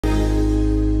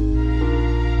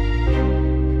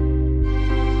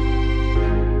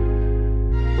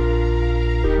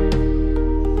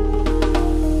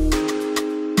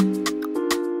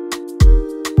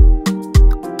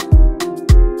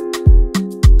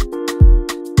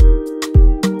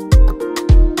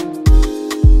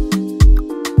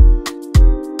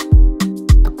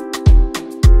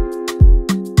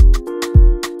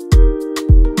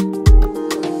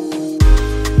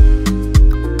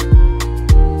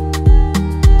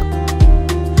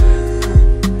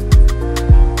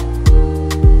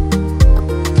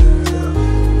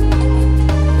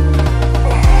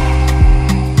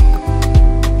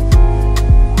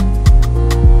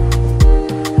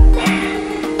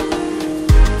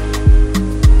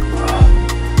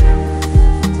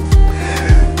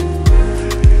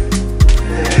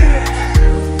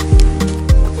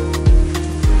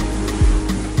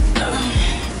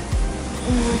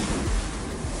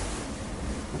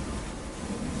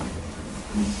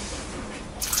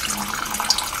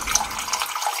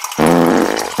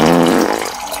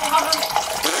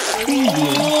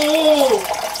Oh,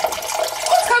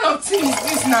 what kind of thing is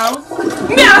this now?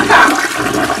 Miaka!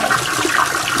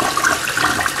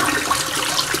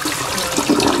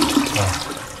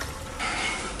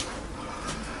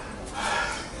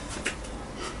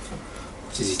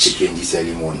 Chicken this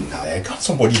early morning now. Can't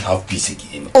somebody have peace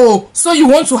again? Oh, so you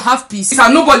want to have peace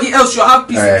and nobody else should have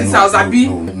peace in this house, Abi?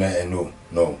 No,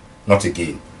 not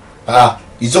again.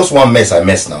 It's just one mess I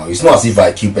mess now. It's not as if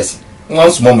I kill person.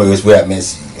 One small mess where I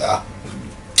mess.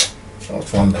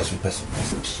 Just one mess with person.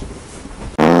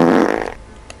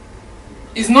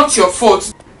 It's not your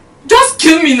fault. Just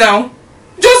kill me now.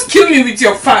 Just kill me with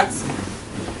your facts.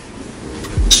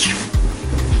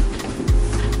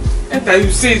 And that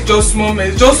you say it's just small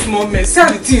mess, See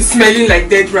how the thing is smelling like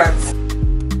dead rats.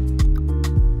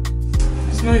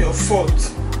 It's not your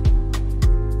fault.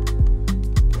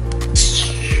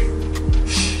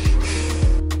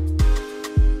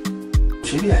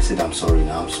 Actually, I said I'm sorry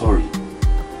now. I'm sorry.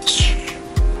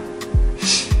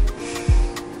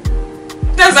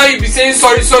 That's how you be saying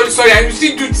sorry, and you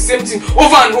still do the same thing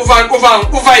over and over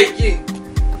again.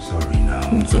 Sorry now.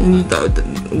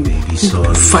 Baby,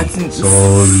 sorry.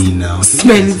 Sorry now.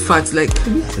 Smelling fat like. I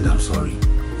said I'm sorry.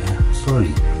 Yeah, I'm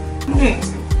sorry. No,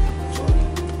 sorry.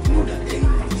 You know that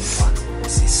anyone fat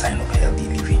is a sign of healthy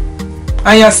living.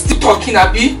 And you're still talking,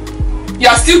 Abi?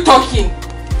 You're still talking.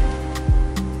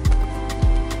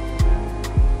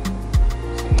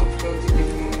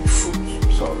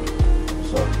 Sorry.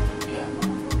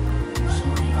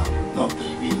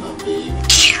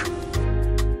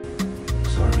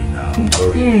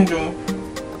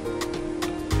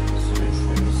 Sorry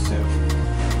for yourself.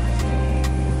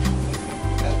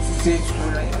 That's it,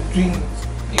 you're doing it.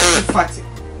 You're too fatty.